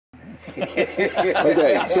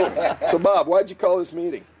Okay, so Bob, why'd you call this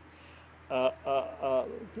meeting?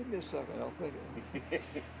 Give me a second, I'll think.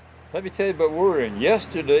 Let me tell you about worrying.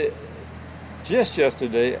 Yesterday, just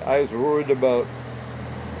yesterday, I was worried about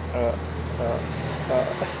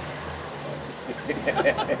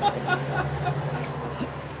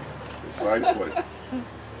Precisely.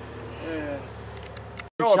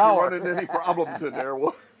 If you run into any problems in there,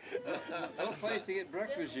 well. No place to get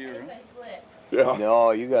breakfast here, huh? Yeah.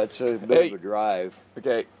 No, you got such a bit of a drive.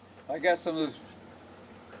 Okay. I got some of those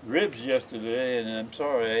ribs yesterday, and I'm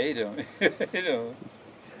sorry I ate them. You know.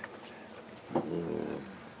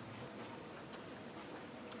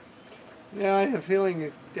 Yeah, I have a feeling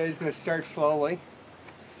the day's going to start slowly.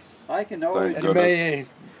 I can always.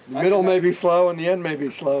 The middle may be slow and the end may be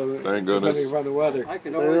slow. Thank goodness. Depending on the weather. I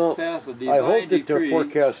can always pass a divine I hope that decree their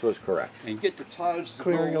forecast was correct. and get the clouds to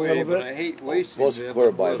Clearing go a away, little bit. but I hate wasting Supposed to them.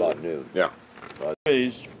 clear by about noon. Yeah.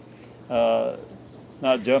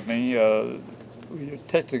 Not jumping. We're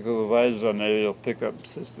technical advisors on the aerial pickup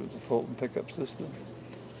system, the Fulton pickup system.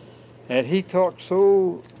 And he talked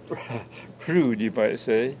so crude, you might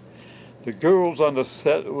say. The girls on the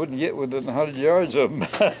set wouldn't get within 100 yards of him.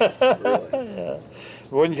 Really? Yeah.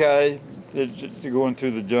 One guy, they're going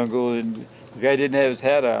through the jungle, and the guy didn't have his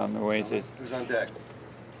hat on. The way he says, Who's on deck?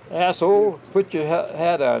 "Asshole, put your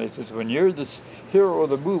hat on." He says, "When you're the hero of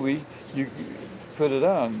the movie, you put it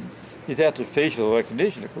on." He's after facial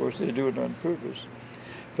recognition, of course. They do it on purpose.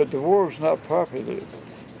 But the war was not popular.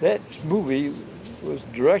 That movie was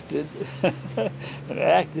directed and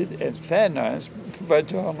acted and financed by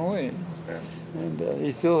John Wayne. And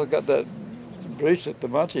he still got that bracelet the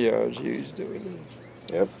Monteillards used.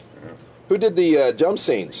 Yep. Who did the jump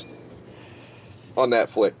scenes on that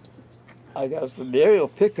flick? I guess the aerial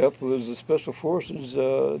pickup was the Special Forces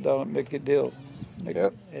down at Mickett.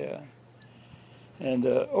 Yep. Yeah. And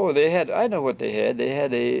they had. I know what they had. They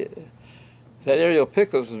had that aerial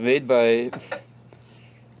pickup was made by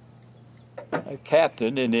a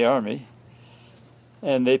captain in the Army,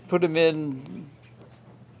 and they put him in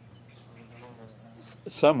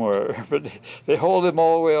somewhere, but they hauled him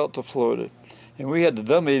all the way out to Florida, and we had to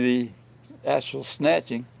dummy the actual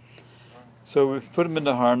snatching. So we put him in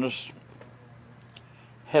the harness,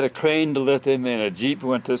 had a crane to lift him, and a jeep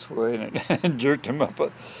went this way and jerked him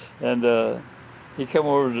up, and he come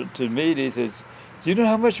over to me and he says, "Do you know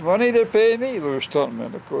how much money they're paying me?" We were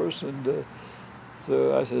stuntmen, of course, and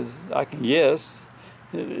so I said, "I can guess."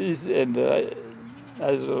 And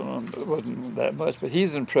I don't know, it wasn't that much, but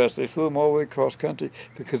he's impressed. They flew him all the way across country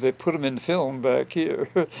because they put him in film back here.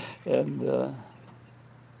 And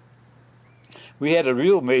we had a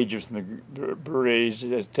real major from the Berets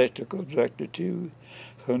as technical director, too.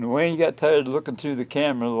 So when Wayne got tired of looking through the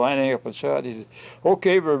camera, lining up a shot, he said,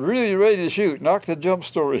 "Okay, we're really ready to shoot. Knock the jump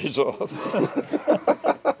stories off."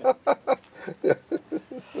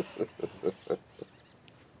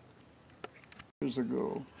 Years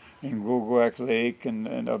ago, in Goguac Lake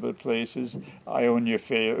and other places, Ionia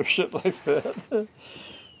Fair, shit like that.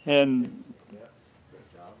 And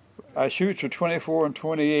I shoot for 24 and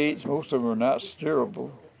 28. Most of them are not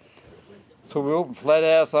steerable. So we opened flat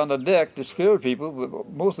ass on the deck to scare people, but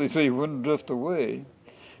mostly so you wouldn't drift away.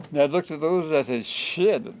 And I looked at those and I said,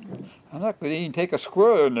 "Shit, I'm not going to even take a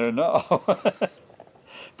square in there now."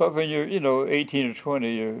 But when you're, 18 or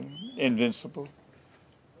 20, you're invincible.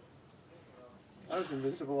 I was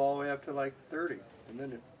invincible all the way up to like 30, and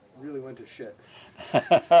then it really went to shit.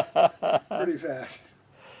 Pretty fast.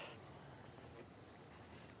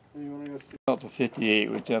 You want to go see? Up to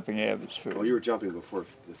 58 with jumping average. Well, you were jumping before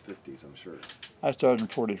the 50s, I'm sure. I started in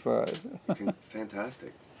 45.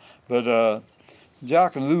 Fantastic. But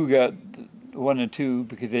Jock and Lou got 1 and 2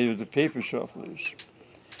 because they were the paper shufflers.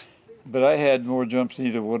 But I had more jumps than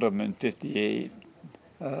either one of them in 58.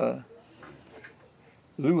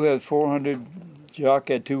 Lou had 400, Jock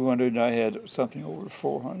had 200, and I had something over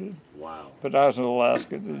 400. Wow. But I was in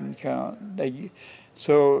Alaska, didn't count.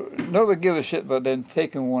 So nobody gave a shit about them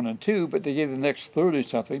taking 1 and 2, but they gave the next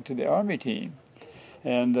 30-something to the Army team.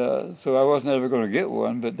 And so I wasn't ever going to get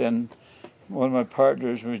one, but then one of my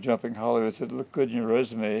partners who was jumping Hollywood said, "Look good in your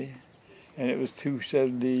resume." And it was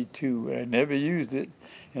 272, and I never used it.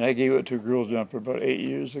 And I gave it to a girl jumper about 8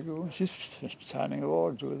 years ago. She's signing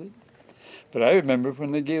logs with it. But I remember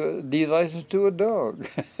when they gave a D license to a dog.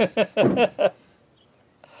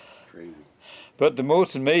 Crazy. But the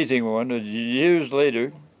most amazing one is years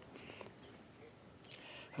later,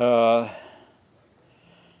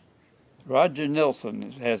 Roger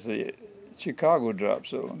Nelson has the Chicago drop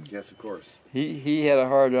zone. Yes, of course. He had a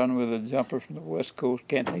hard-on with a jumper from the West Coast.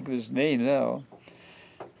 Can't think of his name now.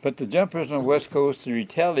 But the jumpers on the West Coast to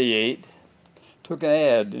retaliate took an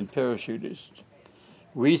ad in Parachutist.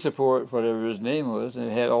 We support whatever his name was,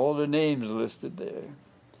 and it had all the names listed there.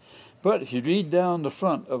 But if you read down the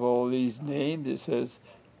front of all these names, it says,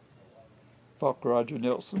 fuck Roger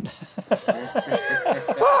Nelson.